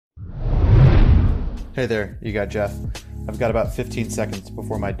Hey there, you got Jeff. I've got about 15 seconds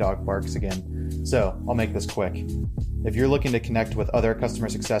before my dog barks again, so I'll make this quick. If you're looking to connect with other customer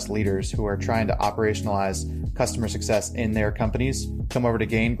success leaders who are trying to operationalize customer success in their companies, come over to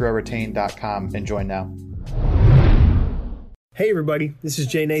gaingrowretain.com and join now. Hey everybody, this is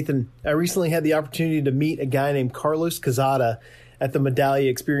Jay Nathan. I recently had the opportunity to meet a guy named Carlos Quezada at the Medallia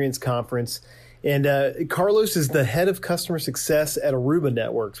Experience Conference. And Carlos is the head of customer success at Aruba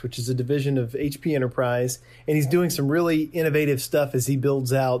Networks, which is a division of HP Enterprise. And he's doing some really innovative stuff as he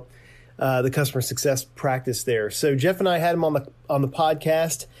builds out the customer success practice there. So Jeff and I had him on the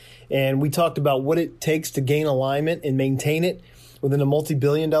podcast, and we talked about what it takes to gain alignment and maintain it within a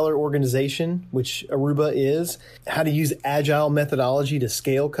multi-billion-dollar organization, which Aruba is, how to use agile methodology to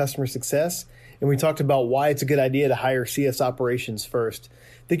scale customer success. And we talked about why it's a good idea to hire CS operations first.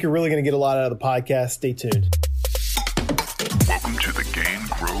 I think you're really going to get a lot out of the podcast. Stay tuned. Welcome to the Gain,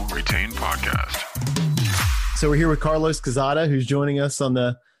 Grow, Retain podcast. So we're here with Carlos Quezada, who's joining us on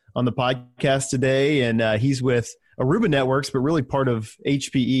the podcast today, and he's with Aruba Networks, but really part of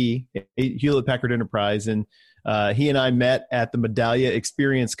HPE, Hewlett Packard Enterprise. And he and I met at the Medallia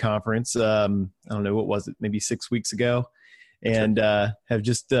Experience Conference. I don't know, what was it? Maybe 6 weeks ago, and have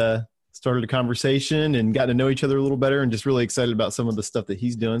just started a conversation and gotten to know each other a little better, and just really excited about some of the stuff that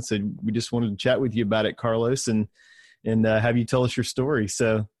he's doing. So we just wanted to chat with you about it, Carlos, and have you tell us your story.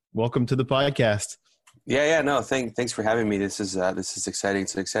 So welcome to the podcast. No, thanks for having me. This is exciting.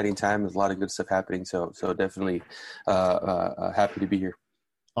 It's an exciting time. There's a lot of good stuff happening. So definitely happy to be here.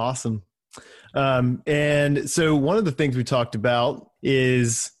 Awesome. And so one of the things we talked about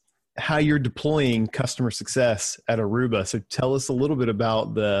is how you're deploying customer success at Aruba. So tell us a little bit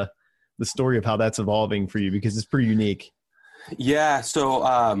about the story of how that's evolving for you, because it's pretty unique. Yeah. So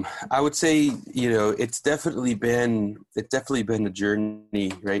I would say, it's definitely been a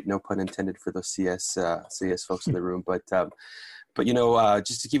journey, right? No pun intended for those CS folks in the room, but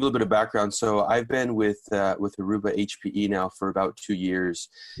just to give a little bit of background. So I've been with Aruba HPE now for about 2 years.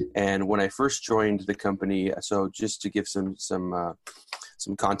 And when I first joined the company, so just to give some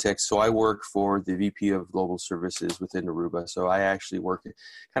context. So I work for the VP of Global Services within Aruba. So I actually work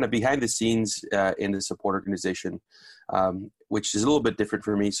kind of behind the scenes in the support organization, which is a little bit different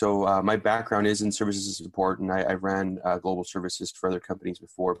for me. So my background is in services and support, and I ran global services for other companies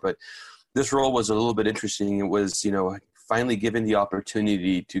before. But this role was a little bit interesting. It was, finally given the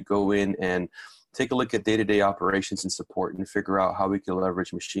opportunity to go in and take a look at day-to-day operations and support and figure out how we can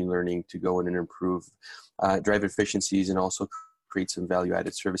leverage machine learning to go in and improve, drive efficiencies, and also create some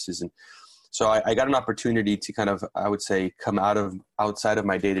value-added services. And so I got an opportunity to kind of, I would say, come outside of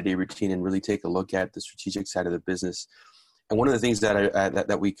my day-to-day routine and really take a look at the strategic side of the business. And one of the things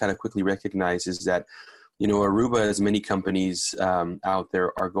that we kind of quickly recognize is that, Aruba, as many companies out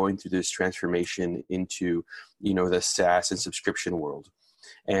there, are going through this transformation into, the SaaS and subscription world.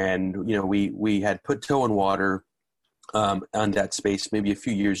 And, we had put toe in water on that space maybe a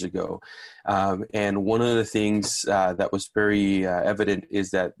few years ago. And one of the things that was very evident is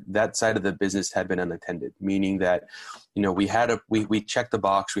that side of the business had been unattended, meaning that, we checked the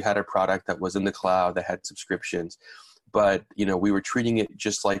box, we had a product that was in the cloud that had subscriptions, but, we were treating it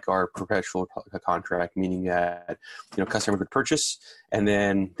just like our perpetual contract, meaning that, customers would purchase and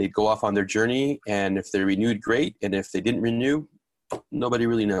then they'd go off on their journey. And if they renewed, great. And if they didn't renew, nobody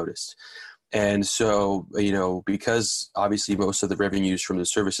really noticed. And so, because obviously most of the revenues from the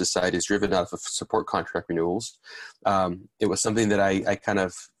services side is driven out of support contract renewals, it was something that I kind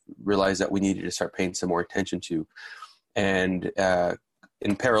of realized that we needed to start paying some more attention to. And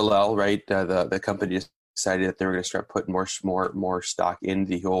in parallel, right, the company decided that they were going to start putting more stock in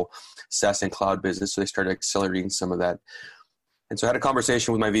the whole SaaS and cloud business. So they started accelerating some of that. And so I had a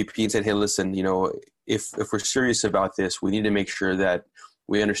conversation with my VP and said, hey, listen, if we're serious about this, we need to make sure that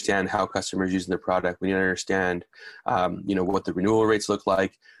we understand how customers using the product. We need to understand, what the renewal rates look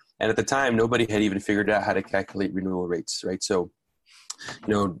like. And at the time, nobody had even figured out how to calculate renewal rates, right? So,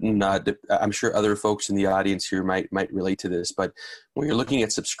 I'm sure other folks in the audience here might relate to this, but when you're looking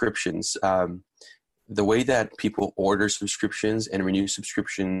at subscriptions, the way that people order subscriptions and renew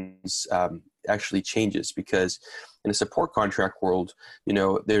subscriptions actually changes, because in a support contract world,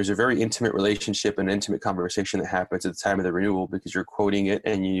 there's a very intimate relationship and intimate conversation that happens at the time of the renewal, because you're quoting it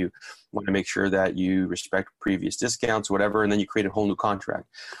and you want to make sure that you respect previous discounts, whatever, and then you create a whole new contract.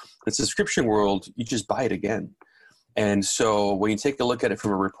 In the subscription world, you just buy it again. And so when you take a look at it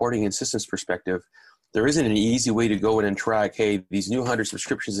from a reporting and systems perspective, there isn't an easy way to go in and track, hey, these new 100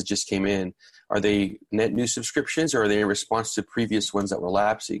 subscriptions that just came in, are they net new subscriptions, or are they in response to previous ones that were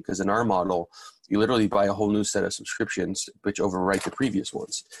lapsing? Because in our model, you literally buy a whole new set of subscriptions, which overwrite the previous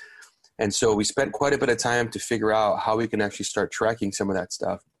ones. And so we spent quite a bit of time to figure out how we can actually start tracking some of that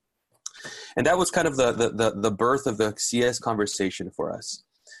stuff. And that was kind of the birth of the CS conversation for us.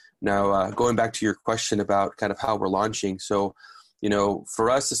 Now, going back to your question about kind of how we're launching. So, for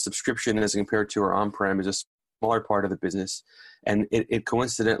us, the subscription as compared to our on-prem is a smaller part of the business. And it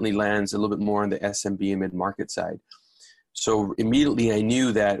coincidentally lands a little bit more on the SMB and mid-market side. So immediately I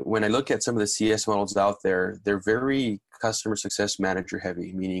knew that when I look at some of the CS models out there, they're very customer success manager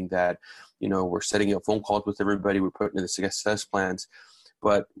heavy, meaning that, we're setting up phone calls with everybody, we're putting in the success plans.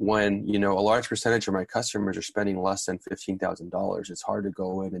 But when, a large percentage of my customers are spending less than $15,000, it's hard to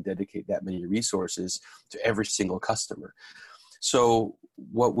go in and dedicate that many resources to every single customer. So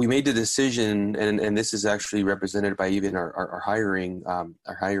what we made the decision, and this is actually represented by even our hiring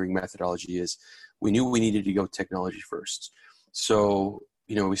methodology, is we knew we needed to go technology first. So,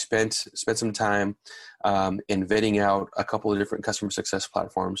 we spent some time in vetting out a couple of different customer success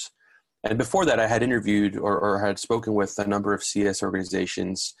platforms. And before that, I had interviewed or had spoken with a number of CS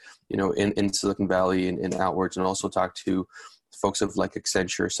organizations, in Silicon Valley and outwards, and also talked to folks of like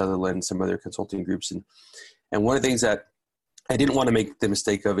Accenture, Sutherland, some other consulting groups. And one of the things that I didn't want to make the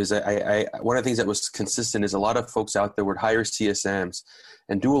mistake of is one of the things that was consistent is a lot of folks out there would hire CSMs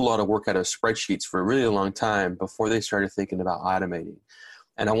and do a lot of work out of spreadsheets for a really long time before they started thinking about automating.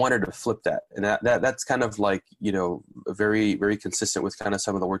 And I wanted to flip that. And that's kind of like, very, very consistent with kind of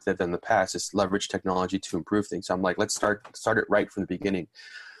some of the work that I've done in the past is leverage technology to improve things. So I'm like, let's start it right from the beginning.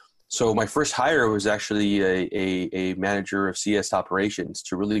 So my first hire was actually a manager of CS operations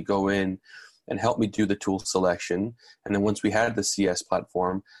to really go in and help me do the tool selection. And then once we had the CS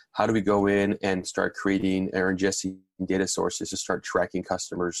platform, how do we go in and start creating or ingesting data sources to start tracking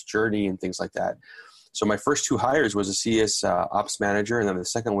customers' journey and things like that. So my first two hires was a CS ops manager, and then the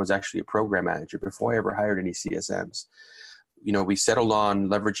second was actually a program manager before I ever hired any CSMs. We settled on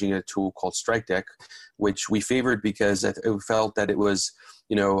leveraging a tool called Strike Deck, which we favored because we felt that it was,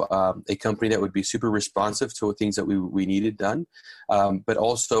 a company that would be super responsive to things that we needed done. But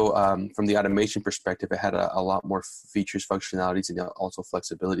also from the automation perspective, it had a lot more features, functionalities, and also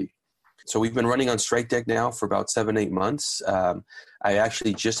flexibility. So we've been running on Strike Deck now for about 7-8 months. I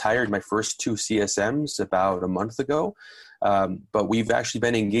actually just hired my first 2 CSMs about a month ago, but we've actually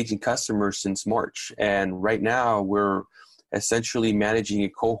been engaging customers since March. And right now we're essentially managing a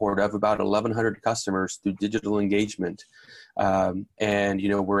cohort of about 1,100 customers through digital engagement. And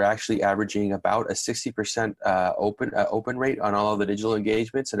we're actually averaging about a 60% open rate on all of the digital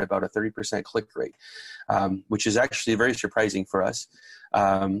engagements and about a 30% click rate, which is actually very surprising for us.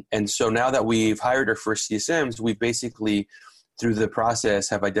 And so now that we've hired our first CSMs, we've basically, through the process,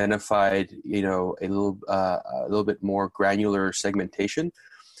 have identified a little bit more granular segmentation,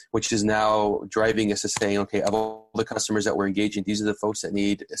 which is now driving us to saying, okay, of all the customers that we're engaging, these are the folks that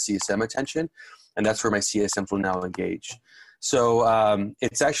need a CSM attention, and that's where my CSMs will now engage. So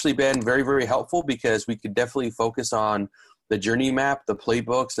it's actually been very, very helpful because we could definitely focus on the journey map, the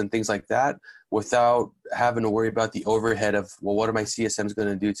playbooks, and things like that without having to worry about the overhead of, well, what are my CSMs going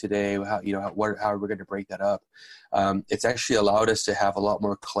to do today? How are we going to break that up? It's actually allowed us to have a lot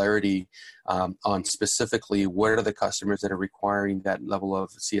more clarity on specifically what are the customers that are requiring that level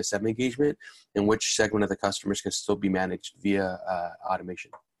of CSM engagement and which segment of the customers can still be managed via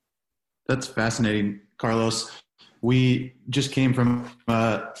automation. That's fascinating, Carlos. We just came from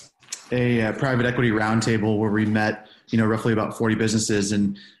a private equity roundtable where we met, roughly about 40 businesses.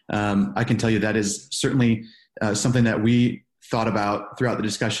 And I can tell you that is certainly something that we thought about throughout the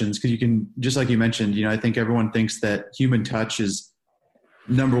discussions, because you can, just like you mentioned, I think everyone thinks that human touch is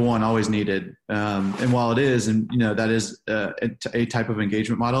number one, always needed. And while it is, and that is a type of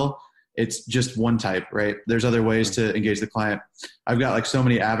engagement model, it's just one type, right? There's other ways to engage the client. I've got like so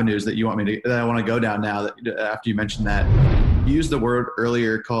many avenues that that I want to go down now that after you mentioned that. You used the word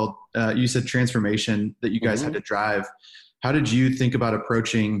earlier called, you said transformation that you guys had to drive. How did you think about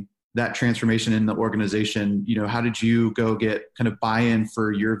approaching that transformation in the organization? How did you go get kind of buy-in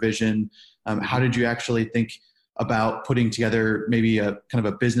for your vision? How did you actually think about putting together maybe a kind of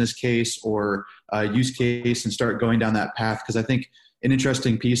a business case or a use case and start going down that path? Because I think an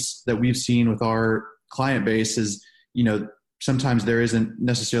interesting piece that we've seen with our client base is, sometimes there isn't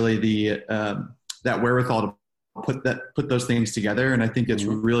necessarily the that wherewithal to put those things together. And I think it's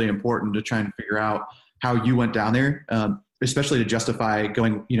really important to try and figure out how you went down there, especially to justify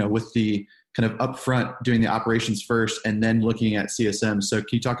going, with the kind of upfront doing the operations first and then looking at CSM. So can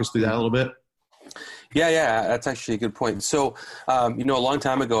you talk us through that a little bit? Yeah, that's actually a good point. So, a long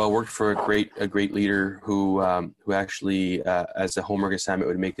time ago, I worked for a great leader who actually, as a homework assignment,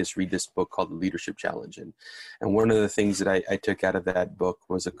 would make us read this book called The Leadership Challenge. And one of the things that I took out of that book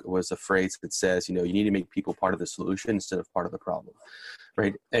was a phrase that says, you need to make people part of the solution instead of part of the problem.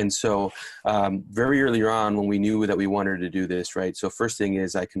 Right. And so very early on when we knew that we wanted to do this, right. So first thing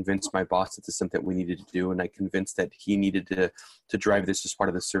is I convinced my boss that this is something we needed to do. And I convinced that he needed to drive this as part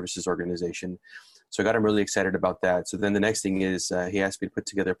of the services organization. So I got him really excited about that. So then the next thing is he asked me to put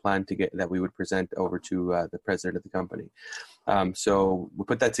together a plan that we would present over to the president of the company. So we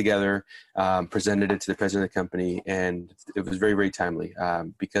put that together, presented it to the president of the company, and it was very, very timely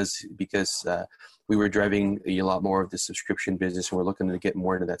because we were driving a lot more of the subscription business and we're looking to get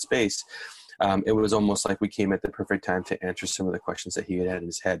more into that space. It was almost like we came at the perfect time to answer some of the questions that he had in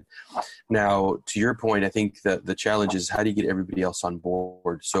his head. Now, to your point, I think that the challenge is how do you get everybody else on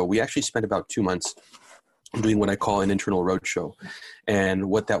board? So we actually spent about 2 months doing what I call an internal roadshow. And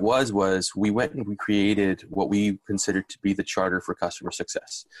what that was we went and we created what we considered to be the charter for customer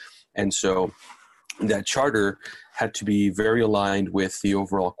success. And so that charter had to be very aligned with the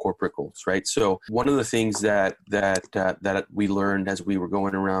overall corporate goals, right? So one of the things that we learned as we were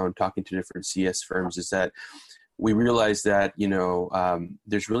going around talking to different CS firms is that we realized that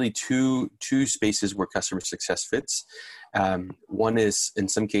there's really two spaces where customer success fits. One is in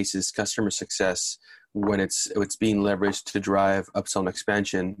some cases customer success when it's being leveraged to drive upsell and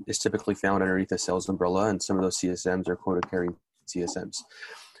expansion is typically found underneath a sales umbrella, and some of those CSMs are quota carrying CSMs.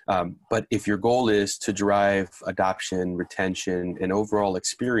 But if your goal is to drive adoption, retention, and overall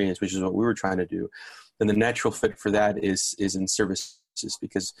experience, which is what we were trying to do, then the natural fit for that is in services,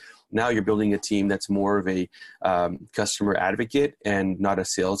 because now you're building a team that's more of a customer advocate and not a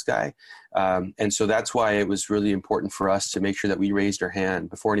sales guy. And so that's why it was really important for us to make sure that we raised our hand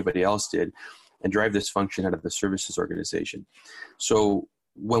before anybody else did and drive this function out of the services organization. So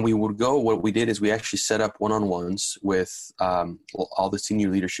when we would go, what we did is we actually set up one-on-ones with all the senior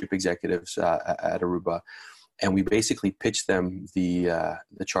leadership executives at Aruba, and we basically pitched them the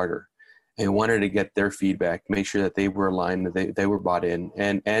charter and wanted to get their feedback, make sure that they were aligned, that they were bought in,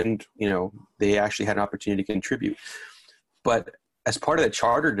 and they actually had an opportunity to contribute. But as part of that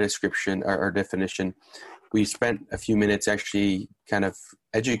charter description or definition, we spent a few minutes actually kind of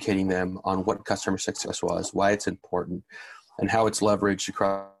educating them on what customer success was, why it's important, and how it's leveraged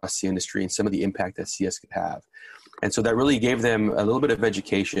across the industry and some of the impact that CS could have. And so that really gave them a little bit of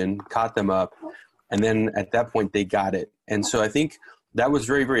education, caught them up, and then at that point they got it. And so I think that was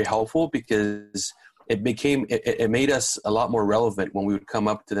very, very helpful because it made us a lot more relevant when we would come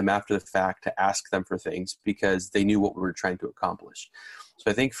up to them after the fact to ask them for things because they knew what we were trying to accomplish.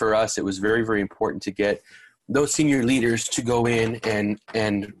 So I think for us, it was very, very important to get those senior leaders to go in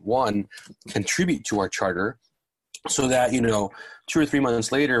and one, contribute to our charter, so that, 2 or 3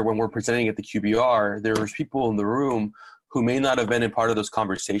 months later, when we're presenting at the QBR, there was people in the room who may not have been a part of those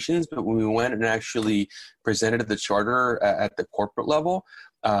conversations, but when we went and actually presented the charter at the corporate level,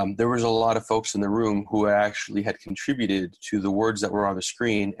 there was a lot of folks in the room who actually had contributed to the words that were on the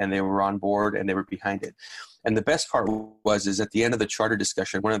screen, and they were on board and they were behind it. And the best part is at the end of the charter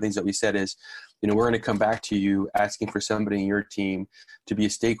discussion, one of the things that we said is, we're going to come back to you asking for somebody in your team to be a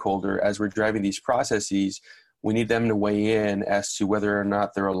stakeholder as we're driving these processes. We need them to weigh in as to whether or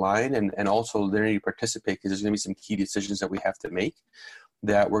not they're aligned, and also they need to participate because there's going to be some key decisions that we have to make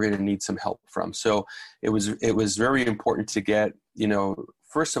that we're going to need some help from. So it was very important to get,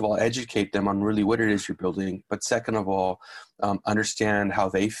 first of all, educate them on really what it is you're building, but second of all, understand how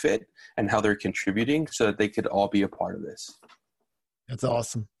they fit and how they're contributing so that they could all be a part of this. That's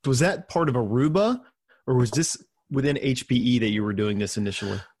awesome. Was that part of Aruba, or was this within HPE that you were doing this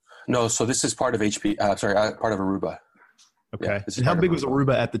initially? No, so this is part of part of Aruba. Okay. Yeah, and how big was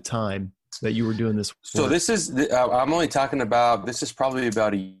Aruba at the time that you were doing this? So this is, I'm only talking about, this is probably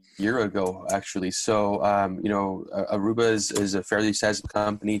about a year ago, actually. So, Aruba is a fairly sized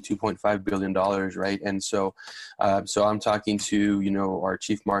company, $2.5 billion, right? And so I'm talking to, our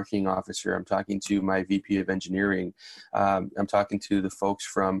chief marketing officer. I'm talking to my VP of engineering. I'm talking to the folks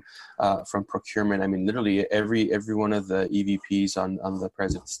from procurement. I mean, literally every one of the EVPs on the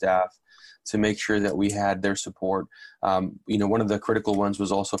president's staff, to make sure that we had their support. One of the critical ones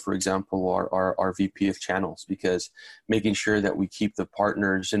was also, for example, our VP of channels, because making sure that we keep the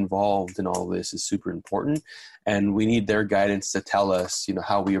partners involved in all of this is super important. And we need their guidance to tell us,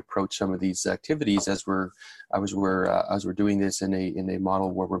 how we approach some of these activities as we're doing this in a model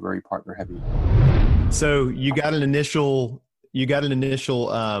where we're very partner heavy. So you got an initial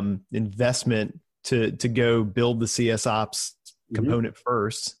investment to go build the CS Ops component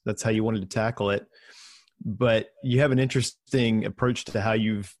first. That's how you wanted to tackle it. But you have an interesting approach to how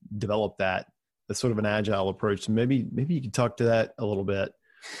you've developed that. That's sort of an agile approach. So maybe you could talk to that a little bit.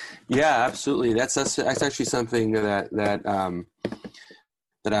 Yeah, absolutely. That's actually something that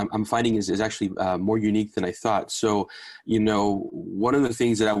I'm finding is actually more unique than I thought. So, one of the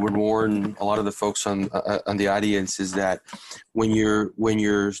things that I would warn a lot of the folks on the audience is that when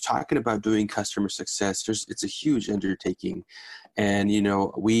you're talking about doing customer success, it's a huge undertaking, and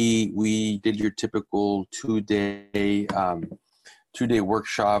we did your typical 2-day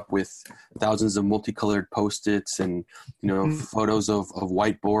workshop with thousands of multicolored Post-its and photos of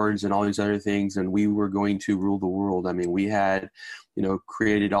whiteboards and all these other things, and we were going to rule the world. I mean, we had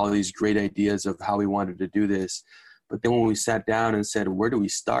created all these great ideas of how we wanted to do this, but then when we sat down and said, where do we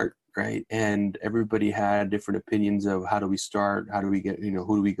start, right? And everybody had different opinions of how do we start, how do we get,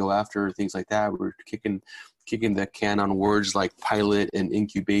 who do we go after, things like that. We're kicking the can on words like pilot and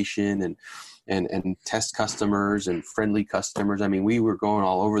incubation and test customers and friendly customers. I mean, we were going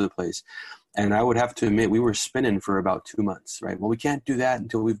all over the place. And I would have to admit, we were spinning for about 2 months, right? Well, we can't do that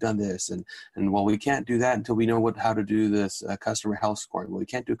until we've done this. And well, we can't do that until we know how to do this customer health scoring. Well, we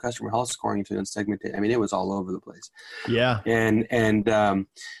can't do customer health scoring until it's segmented. I mean, it was all over the place. Yeah. And I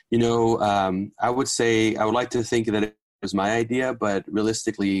would say, I would like to think that it was my idea, but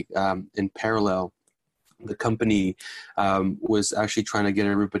realistically, in parallel, the company was actually trying to get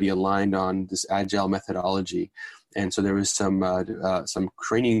everybody aligned on this agile methodology. And so there was some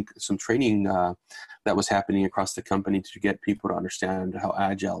training that was happening across the company to get people to understand how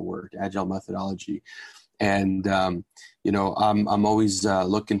agile worked, agile methodology. And I'm always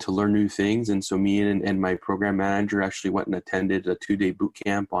looking to learn new things. And so me and my program manager actually went and attended a 2-day boot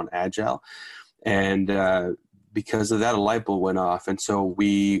camp on agile, and because of that, a light bulb went off. And so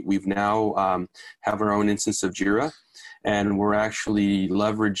we've now have our own instance of Jira. And we're actually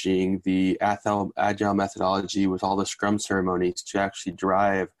leveraging the agile methodology with all the Scrum ceremonies to actually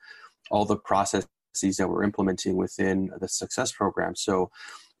drive all the processes that we're implementing within the success program. So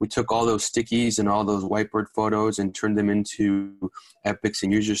we took all those stickies and all those whiteboard photos and turned them into epics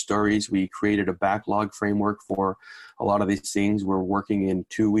and user stories. We created a backlog framework for a lot of these things. We're working in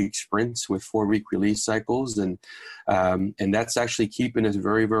 2-week sprints with 4-week release cycles. And that's actually keeping us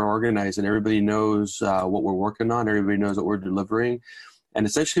very, very organized. And everybody knows what we're working on. Everybody knows what we're delivering. And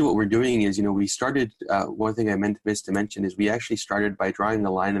essentially what we're doing is, we started, one thing I missed to mention is we actually started by drawing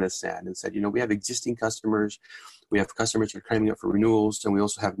a line in the sand and said, we have existing customers. We have customers that are coming up for renewals, and we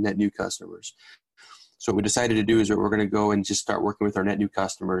also have net new customers. So what we decided to do is that we're going to go and just start working with our net new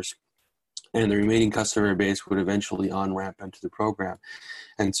customers, and the remaining customer base would eventually on-ramp into the program.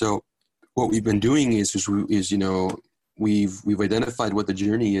 And so what we've been doing is we've identified what the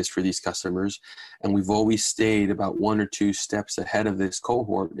journey is for these customers, and we've always stayed about 1 or 2 steps ahead of this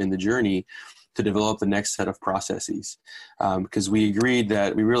cohort in the journey to develop the next set of processes. Because we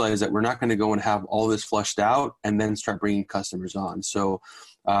realized that we're not going to go and have all this flushed out and then start bringing customers on. So,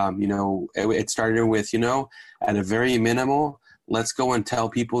 it started with, at a very minimal, let's go and tell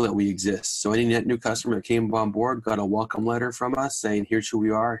people that we exist. So any net new customer that came on board got a welcome letter from us saying, here's who we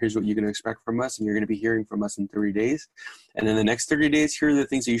are, here's what you're going to expect from us, and you're going to be hearing from us in 30 days. And in the next 30 days, here are the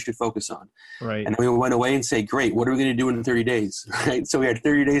things that you should focus on. Right. And then we went away and say, great, what are we going to do in 30 days? Right. So we had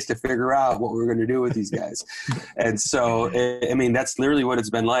 30 days to figure out what we were going to do with these guys. And so, that's literally what it's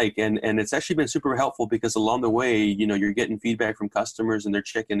been like. And it's actually been super helpful because along the way, you're getting feedback from customers and they're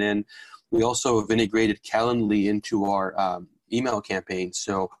checking in. We also have integrated Calendly into our email campaign.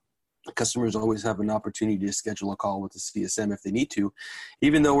 So customers always have an opportunity to schedule a call with the CSM if they need to.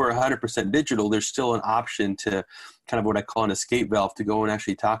 Even though we're 100% digital, there's still an option to kind of what I call an escape valve to go and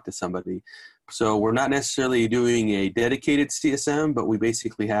actually talk to somebody. So we're not necessarily doing a dedicated CSM, but we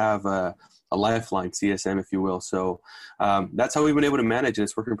basically have a lifeline CSM, if you will. So that's how we've been able to manage, and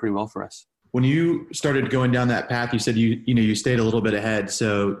it's working pretty well for us. When you started going down that path, you said you stayed a little bit ahead.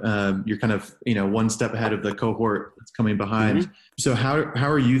 So you're kind of one step ahead of the cohort that's coming behind. Mm-hmm. So how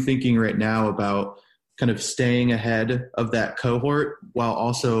are you thinking right now about kind of staying ahead of that cohort while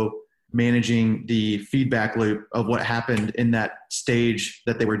also managing the feedback loop of what happened in that stage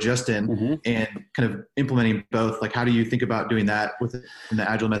that they were just in, mm-hmm. and kind of implementing both? Like, how do you think about doing that within the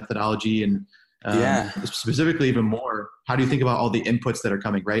agile methodology? And specifically even more, how do you think about all the inputs that are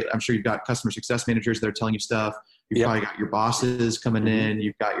coming, right? I'm sure you've got customer success managers that are telling you stuff. You've probably got your bosses coming mm-hmm. in.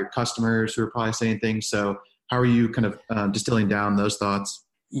 You've got your customers who are probably saying things. So how are you kind of distilling down those thoughts?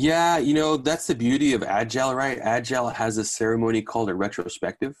 Yeah, that's the beauty of Agile, right? Agile has a ceremony called a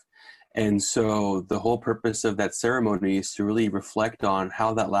retrospective. And so the whole purpose of that ceremony is to really reflect on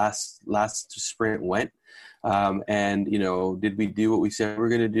how that last sprint went. And, did we do what we said we were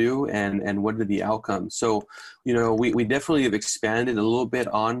going to do, and what are the outcomes? So, we definitely have expanded a little bit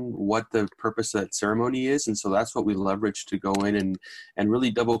on what the purpose of that ceremony is. And so that's what we leverage to go in and really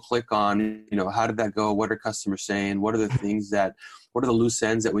double click on, how did that go? What are customers saying? What are the loose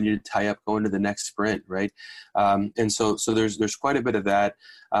ends that we need to tie up going to the next sprint, right? And so there's quite a bit of that.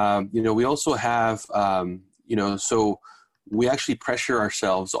 We also have, so we actually pressure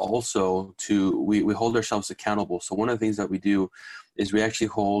ourselves also we hold ourselves accountable. So one of the things that we do is we actually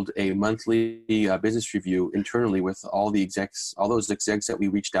hold a monthly business review internally with all those execs that we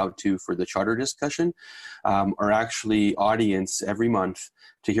reached out to for the charter discussion, are actually audience every month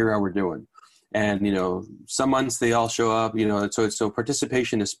to hear how we're doing. And, some months they all show up, so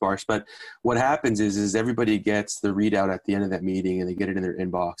participation is sparse, but what happens is everybody gets the readout at the end of that meeting and they get it in their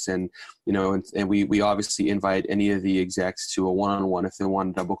inbox. And, and we obviously invite any of the execs to a one-on-one if they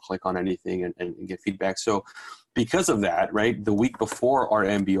want to double click on anything and get feedback. So because of that, right, the week before our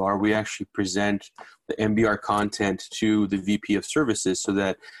MBR, we actually present the MBR content to the VP of services so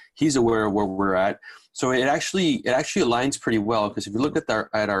that he's aware of where we're at. So it actually aligns pretty well, because if you look at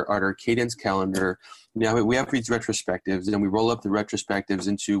our cadence calendar, we have these retrospectives, and we roll up the retrospectives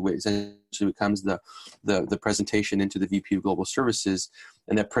into what essentially becomes the presentation into the VP of Global Services,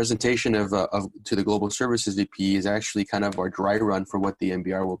 and that presentation to the Global Services VP is actually kind of our dry run for what the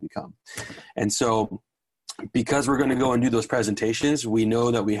MBR will become. And so, because we're going to go and do those presentations, we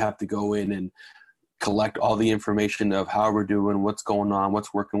know that we have to go in and collect all the information of how we're doing, what's going on,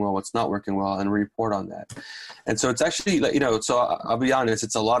 what's working well, what's not working well, and report on that. And so it's actually, so I'll be honest,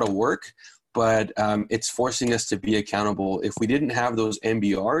 it's a lot of work, but it's forcing us to be accountable. If we didn't have those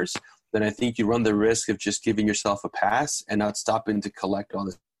MBRs, then I think you run the risk of just giving yourself a pass and not stopping to collect all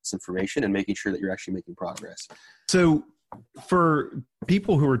this information and making sure that you're actually making progress. So for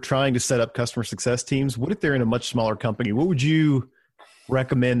people who are trying to set up customer success teams, what if they're in a much smaller company? What would you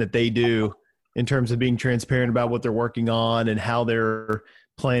recommend that they do in terms of being transparent about what they're working on and how they're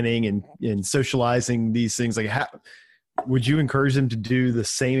planning and socializing these things? Like, how would you encourage them to do the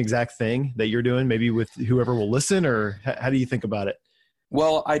same exact thing that you're doing, maybe with whoever will listen, or how do you think about it?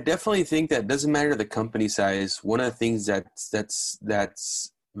 Well, I definitely think that it doesn't matter the company size. One of the things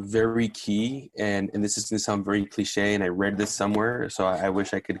that's very key, and this is going to sound very cliche, and I read this somewhere, so I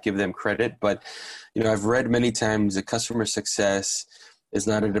wish I could give them credit, but I've read many times that customer success is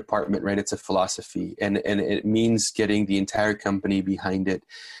not a department, right? It's a philosophy, and it means getting the entire company behind it.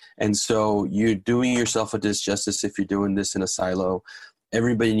 And so you're doing yourself a disjustice if you're doing this in a silo.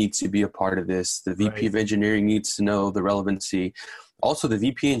 Everybody needs to be a part of this. The VP of engineering needs to know the relevancy. Also, the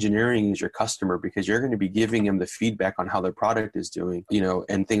VP engineering is your customer, because you're going to be giving them the feedback on how their product is doing,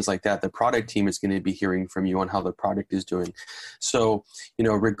 and things like that. The product team is going to be hearing from you on how the product is doing. So,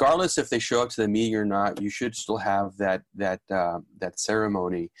 regardless if they show up to the meeting or not, you should still have that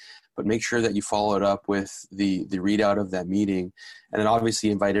ceremony, but make sure that you follow it up with the readout of that meeting, and then obviously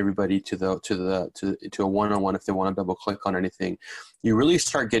invite everybody to a one-on-one if they want to double click on anything. You really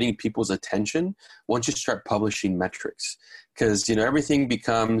start getting people's attention once you start publishing metrics, because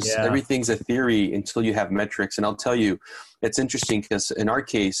everything's a theory until you have metrics. And I'll tell you, it's interesting because in our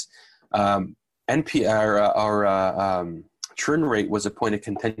case, churn rate was a point of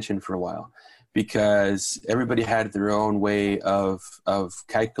contention for a while, because everybody had their own way of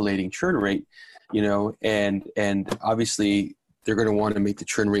calculating churn rate, and obviously they're going to want to make the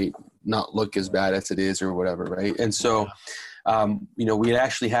churn rate not look as bad as it is or whatever, right? And so, we had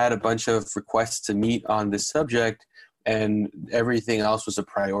actually had a bunch of requests to meet on this subject, and everything else was a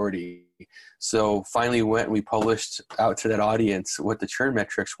priority. So finally we published out to that audience what the churn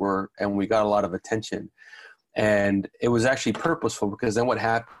metrics were, and we got a lot of attention. And it was actually purposeful, because then what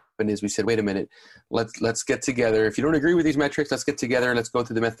happened is we said, wait a minute, let's get together. If you don't agree with these metrics, let's get together and let's go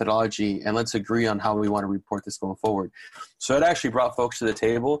through the methodology, and let's agree on how we want to report this going forward. So it actually brought folks to the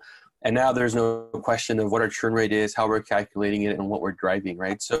table, and now there's no question of what our churn rate is, how we're calculating it, and what we're driving,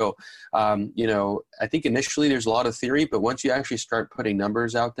 right? So, I think initially there's a lot of theory, but once you actually start putting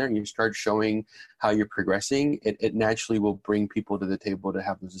numbers out there and you start showing how you're progressing, it naturally will bring people to the table to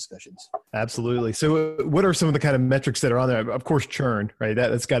have those discussions. Absolutely. So what are some of the kind of metrics that are on there? Of course, churn, right?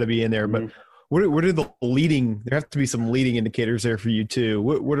 That's got to be in there, but what are the there have to be some leading indicators there for you too.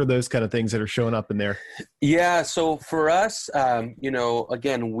 What are those kind of things that are showing up in there? Yeah. So for us,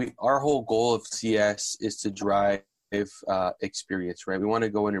 again, our whole goal of CS is to drive experience, right? We want to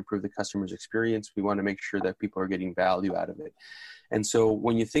go and improve the customer's experience. We want to make sure that people are getting value out of it. And so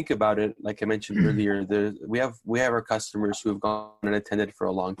when you think about it, like I mentioned earlier, we have our customers who have gone and attended for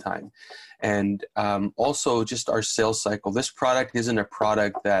a long time. And also just our sales cycle. This product isn't a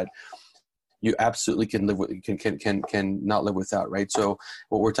product that you absolutely can live with, can not live without, right? So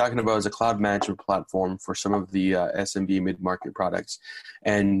what we're talking about is a cloud management platform for some of the SMB mid-market products,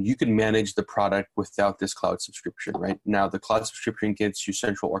 and you can manage the product without this cloud subscription, right? Now the cloud subscription gets you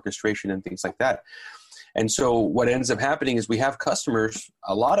central orchestration and things like that. And so what ends up happening is we have customers,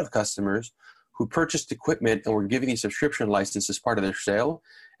 a lot of customers, who purchased equipment and were giving these subscription licenses as part of their sale,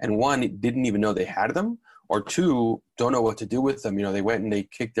 and one, didn't even know they had them, or two, don't know what to do with them. You know, they went and they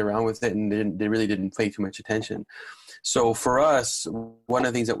kicked around with it and they really didn't pay too much attention. So for us, one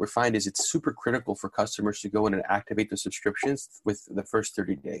of the things that we find is it's super critical for customers to go in and activate the subscriptions with the first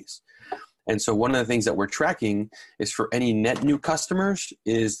 30 days. And so one of the things that we're tracking is for any net new customers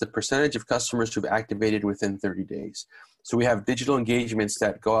is the percentage of customers who've activated within 30 days. So we have digital engagements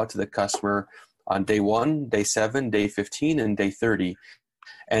that go out to the customer on day 1, day 7, day 15, and day 30.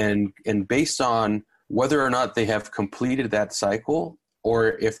 And based on whether or not they have completed that cycle,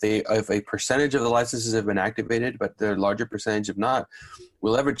 or if a percentage of the licenses have been activated, but the larger percentage have not,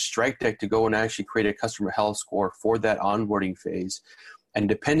 we'll leverage Strike Tech to go and actually create a customer health score for that onboarding phase. And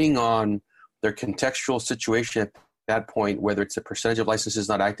depending on their contextual situation at that point, whether it's a percentage of licenses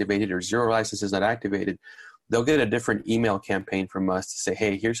not activated or 0 licenses not activated, they'll get a different email campaign from us to say,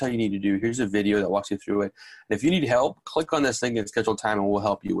 hey, here's how you need to do. Here's a video that walks you through it. And if you need help, click on this link and schedule time and we'll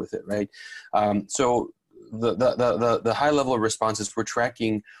help you with it, right? So the high level of responses, we're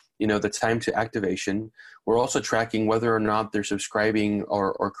tracking, the time to activation. We're also tracking whether or not they're subscribing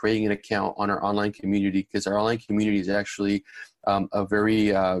or creating an account on our online community, because our online community is actually a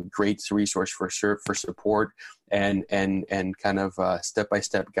very great resource for support and kind of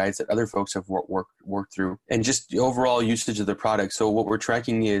step-by-step guides that other folks have worked through, and just the overall usage of the product. So what we're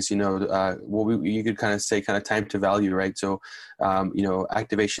tracking is, you could kind of say time to value, right? So,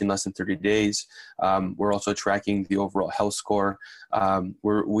 activation less than 30 days. We're also tracking the overall health score.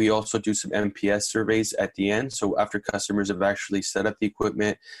 We also do some NPS surveys at the end. So after customers have actually set up the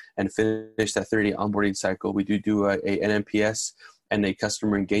equipment and finished that 30-day onboarding cycle, we do an NPS and a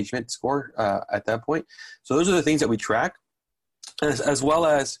customer engagement score at that point. So those are the things that we track, as well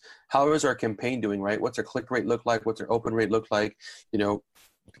as how is our campaign doing, right? What's our click rate look like? What's our open rate look like?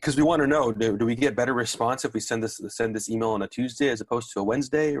 Because we want to know, do we get better response if we send this email on a Tuesday as opposed to a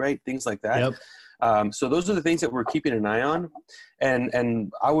Wednesday, right? Things like that. Yep. So those are the things that we're keeping an eye on.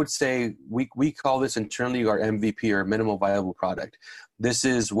 And I would say we call this internally our MVP, or minimal viable product. This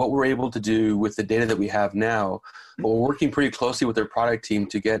is what we're able to do with the data that we have now. But we're working pretty closely with our product team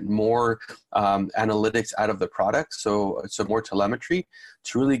to get more analytics out of the product, so more telemetry,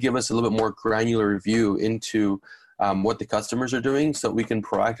 to really give us a little bit more granular view into what the customers are doing, so we can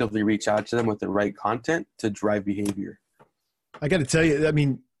proactively reach out to them with the right content to drive behavior. I got to tell you, I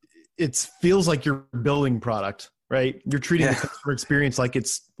mean, it feels like you're building product, right? You're treating the customer experience like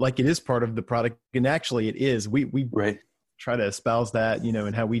it is part of the product, and actually it is. We right. try to espouse that,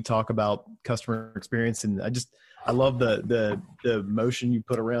 and how we talk about customer experience, and I love the motion you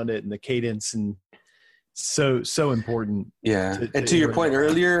put around it and the cadence, and so important. Yeah. And to your point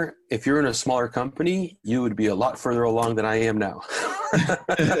earlier, if you're in a smaller company, you would be a lot further along than I am now.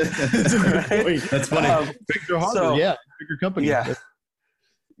 That's funny. Bigger, harder. Bigger company. Yeah.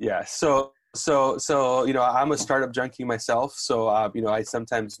 Yeah. So, I'm a startup junkie myself. So, I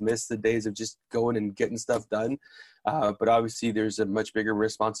sometimes miss the days of just going and getting stuff done. But obviously there's a much bigger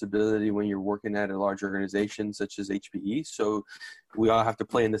responsibility when you're working at a large organization such as HPE. So we all have to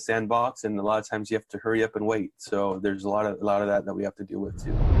play in the sandbox, and a lot of times you have to hurry up and wait. So there's a lot of that we have to deal with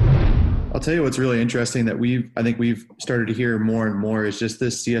too. I'll tell you what's really interesting that I think we've started to hear more and more is just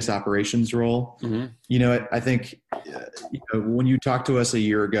this CS operations role. Mm-hmm. I think when you talked to us a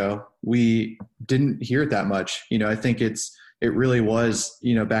year ago, we didn't hear it that much. I think it really was,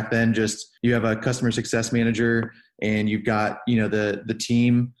 back then, just you have a customer success manager and you've got, the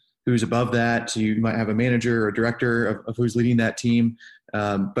team who's above that. So you might have a manager or director of who's leading that team.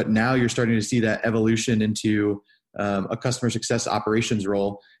 But now you're starting to see that evolution into a customer success operations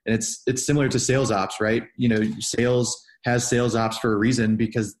role. And it's similar to sales ops, right? Sales has sales ops for a reason,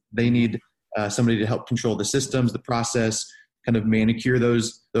 because they need somebody to help control the systems, the process, kind of manicure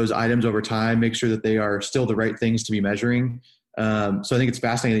those items over time, make sure that they are still the right things to be measuring. So I think it's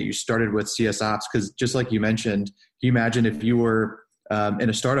fascinating that you started with CS ops, because just like you mentioned, can you imagine if you were in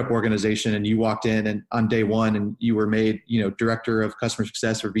a startup organization and you walked in and on day one and you were made, director of customer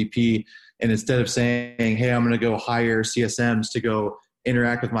success or VP, and instead of saying, hey, I'm going to go hire CSMs to go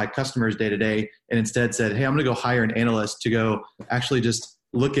interact with my customers day to day, and instead said, hey, I'm going to go hire an analyst to go actually just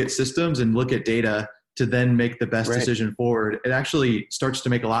look at systems and look at data to then make the best decision forward, it actually starts to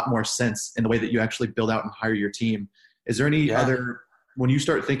make a lot more sense in the way that you actually build out and hire your team. Is there any other when you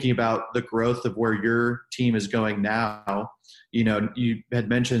start thinking about the growth of where your team is going now, you had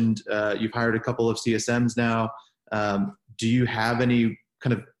mentioned you've hired a couple of CSMs now. Do you have any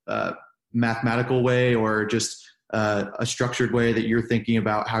kind of mathematical way or just a structured way that you're thinking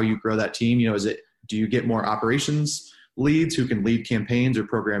about how you grow that team? Do you get more operations leads who can lead campaigns or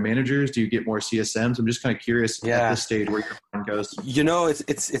program managers? Do you get more CSMs? I'm just kind of curious at this stage where your mind goes.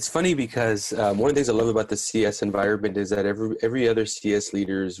 It's funny because one of the things I love about the CS environment is that every other CS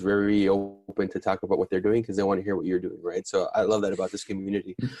leader is very open to talk about what they're doing because they want to hear what you're doing, right? So I love that about this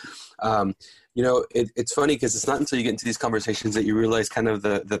community. It's funny because it's not until you get into these conversations that you realize kind of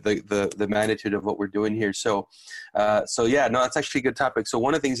the magnitude of what we're doing here. So that's actually a good topic. So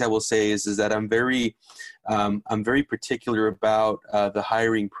one of the things I will say is that I'm very particular about the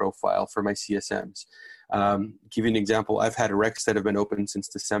hiring profile for my CSMs. Give you an example. I've had recs that have been open since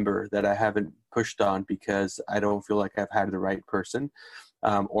December that I haven't pushed on because I don't feel like I've had the right person.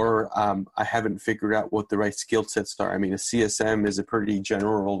 Or I haven't figured out what the right skill sets are. I mean, a CSM is a pretty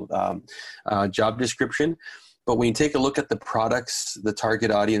general job description, but when you take a look at the products, the target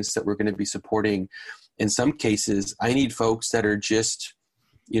audience that we're going to be supporting, in some cases, I need folks that are just,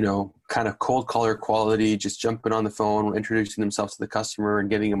 kind of cold collar quality, just jumping on the phone, introducing themselves to the customer and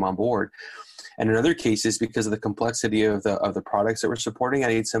getting them on board. And in other cases, because of the complexity of the products that we're supporting, I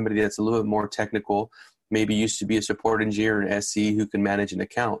need somebody that's a little bit more technical, maybe used to be a support engineer or an SC who can manage an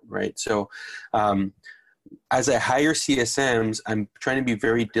account, right? So as I hire CSMs, I'm trying to be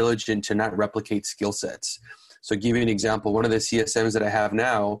very diligent to not replicate skill sets. So give you an example, one of the CSMs that I have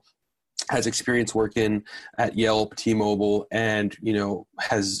now has experience working at Yelp, T-Mobile, and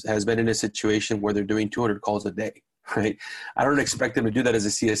has been in a situation where they're doing 200 calls a day. Right? I don't expect him to do that as a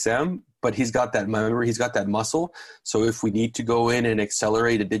CSM, but he's got that memory, he's got that muscle. So if we need to go in and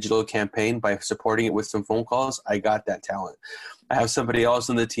accelerate a digital campaign by supporting it with some phone calls, I got that talent. I have somebody else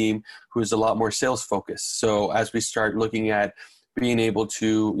on the team who's a lot more sales focused. So as we start looking at being able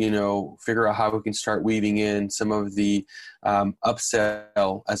to, figure out how we can start weaving in some of the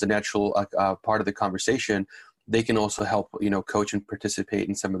upsell as a natural part of the conversation, they can also help, coach and participate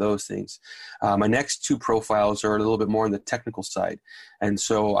in some of those things. My next two profiles are a little bit more on the technical side. And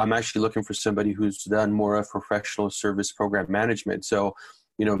so I'm actually looking for somebody who's done more of professional service program management. So,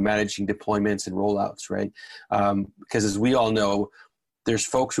 managing deployments and rollouts, right? Because as we all know, there's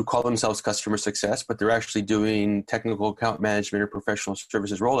folks who call themselves customer success, but they're actually doing technical account management or professional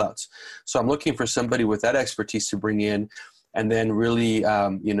services rollouts. So I'm looking for somebody with that expertise to bring in and then really,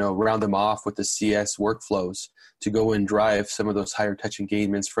 round them off with the CS workflows to go and drive some of those higher touch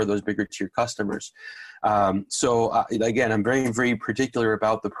engagements for those bigger tier customers. Again, I'm very, very particular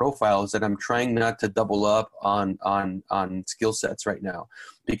about the profiles that I'm trying not to double up on skill sets right now,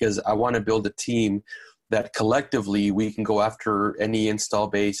 because I want to build a team that collectively we can go after any install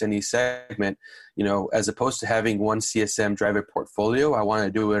base, any segment, as opposed to having one CSM drive a portfolio. I want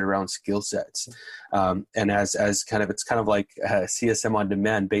to do it around skill sets. And it's kind of like CSM on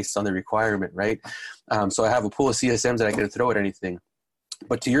demand based on the requirement, right? So I have a pool of CSMs that I can throw at anything.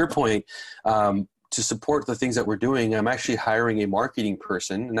 But to your point, to support the things that we're doing, I'm actually hiring a marketing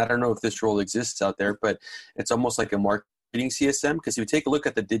person. And I don't know if this role exists out there, but it's almost like a marketing CSM, because if you take a look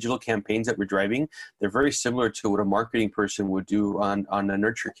at the digital campaigns that we're driving, they're very similar to what a marketing person would do on a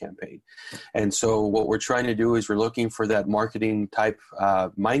nurture campaign. And so what we're trying to do is we're looking for that marketing type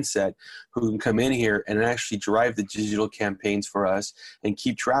mindset who can come in here and actually drive the digital campaigns for us and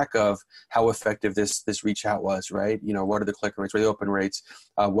keep track of how effective this reach out was, right? What are the click rates, what are the open rates?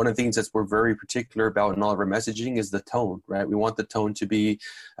 One of the things that we're very particular about in all of our messaging is the tone, right? We want the tone to be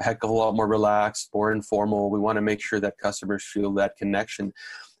a heck of a lot more relaxed, more informal. We want to make sure that customers feel that connection.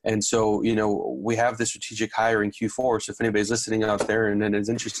 And so, we have the strategic hire in Q4. So if anybody's listening out there and is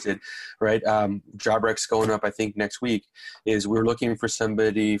interested, right, job recs going up, I think next week, is we're looking for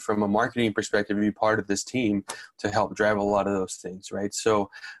somebody from a marketing perspective to be part of this team to help drive a lot of those things, right? So,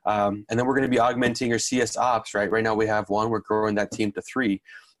 and then we're going to be augmenting our CS ops, right? Right now we have one, we're growing that team to 3.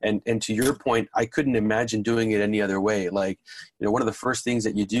 And to your point, I couldn't imagine doing it any other way. Like, one of the first things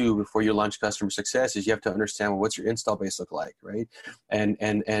that you do before you launch customer success is you have to understand, well, what's your install base look like, right? And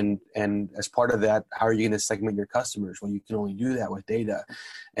as part of that, how are you going to segment your customers? Well, you can only do that with data.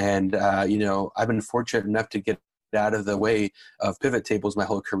 And, I've been fortunate enough to get out of the way of pivot tables my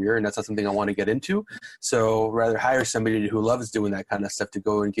whole career, and that's not something I want to get into. So rather hire somebody who loves doing that kind of stuff to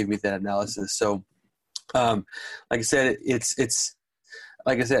go and give me that analysis. So, like I said,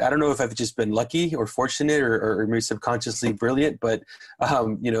 like I said, I don't know if I've just been lucky or fortunate or maybe subconsciously brilliant, but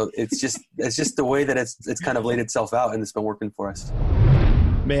it's just the way that it's kind of laid itself out, and it's been working for us.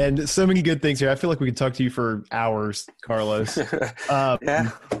 Man, so many good things here. I feel like we could talk to you for hours, Carlos. Yeah.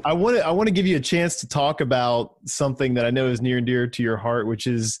 I want to give you a chance to talk about something that I know is near and dear to your heart, which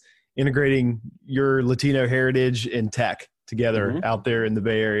is integrating your Latino heritage and tech together out there in the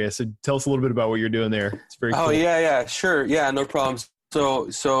Bay Area. So tell us a little bit about what you're doing there. It's very cool. Yeah, sure. Yeah, no problems. So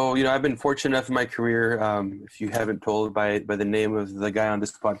I've been fortunate enough in my career. If you haven't told by the name of the guy on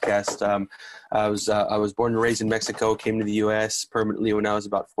this podcast, I was born and raised in Mexico. Came to the U.S. permanently when I was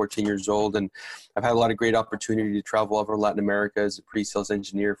about 14 years old, and I've had a lot of great opportunity to travel over Latin America as a pre-sales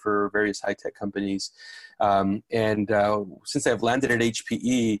engineer for various high-tech companies. Since I've landed at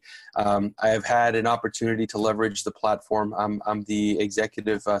HPE, I have had an opportunity to leverage the platform. I'm the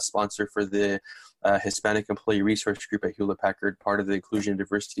executive sponsor for the Hispanic Employee Resource Group at Hewlett-Packard, part of the inclusion and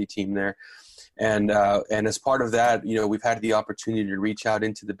diversity team there. And as part of that, we've had the opportunity to reach out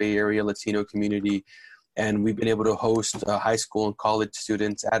into the Bay Area Latino community, and we've been able to host high school and college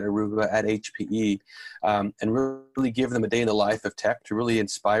students at Aruba, at HPE, and really give them a day in the life of tech to really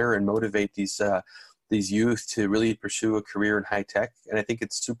inspire and motivate these youth to really pursue a career in high tech. And I think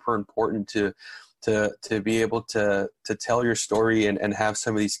it's super important to be able to tell your story and have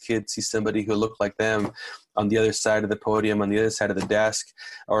some of these kids see somebody who look like them on the other side of the podium, on the other side of the desk,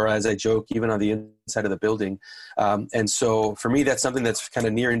 or as I joke, even on the inside of the building. And so for me, that's something that's kind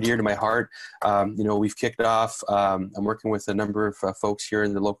of near and dear to my heart. We've kicked off, I'm working with a number of folks here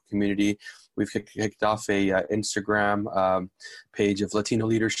in the local community. We've kicked off a Instagram page of Latino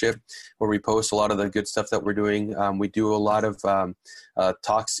leadership where we post a lot of the good stuff that we're doing. We do a lot of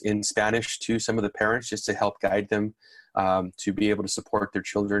talks in Spanish to some of the parents just to help guide them to be able to support their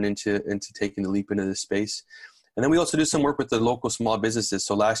children into taking the leap into this space. And then we also do some work with the local small businesses.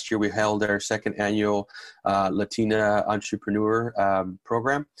 So last year we held our second annual Latina Entrepreneur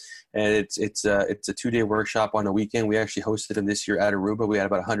program, and it's a 2-day workshop on a weekend. We actually hosted them this year at Aruba. We had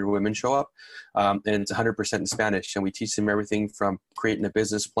about 100 women show up, and it's 100% in Spanish. And we teach them everything from creating a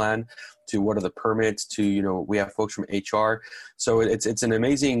business plan to what are the permits to we have folks from HR. So it's an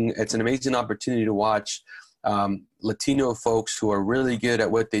amazing opportunity to watch Latino folks who are really good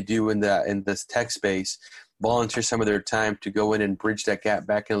at what they do in this tech space volunteer some of their time to go in and bridge that gap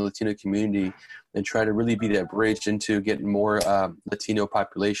back in the Latino community and try to really be that bridge into getting more Latino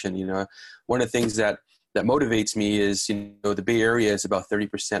population. One of the things that motivates me is, the Bay Area is about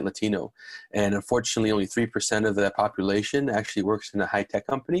 30% Latino, and unfortunately only 3% of the population actually works in a high-tech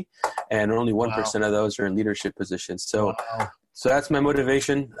company, and only 1% of those are in leadership positions. So that's my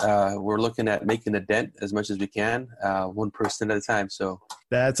motivation. We're looking at making a dent as much as we can, 1% at a time. So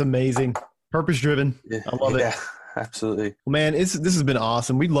that's amazing. Purpose-driven. I love it. Yeah, absolutely. Well, man, this has been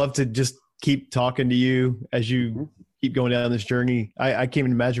awesome. We'd love to just keep talking to you as you keep going down this journey. I can't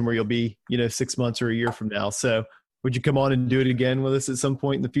even imagine where you'll be, 6 months or a year from now. So would you come on and do it again with us at some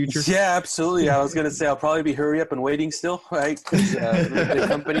point in the future? Yeah, absolutely. I was going to say I'll probably be hurry up and waiting still, right? Because the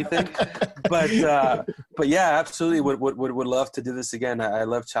company thing. But yeah, absolutely. Would love to do this again. I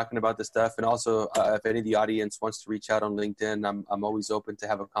love talking about this stuff. And also, if any of the audience wants to reach out on LinkedIn, I'm always open to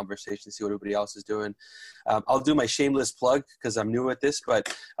have a conversation, see what everybody else is doing. I'll do my shameless plug because I'm new at this,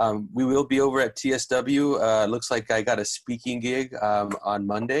 but we will be over at TSW. Looks like I got a speaking gig on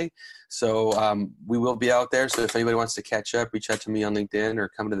Monday. So we will be out there. So if anybody wants to catch up, reach out to me on LinkedIn or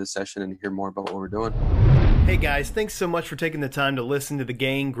come to the session and hear more about what we're doing. Hey guys, thanks so much for taking the time to listen to the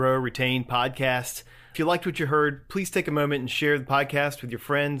Gain, Grow, Retain podcast. If you liked what you heard, please take a moment and share the podcast with your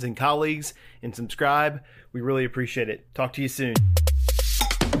friends and colleagues and subscribe. We really appreciate it. Talk to you soon.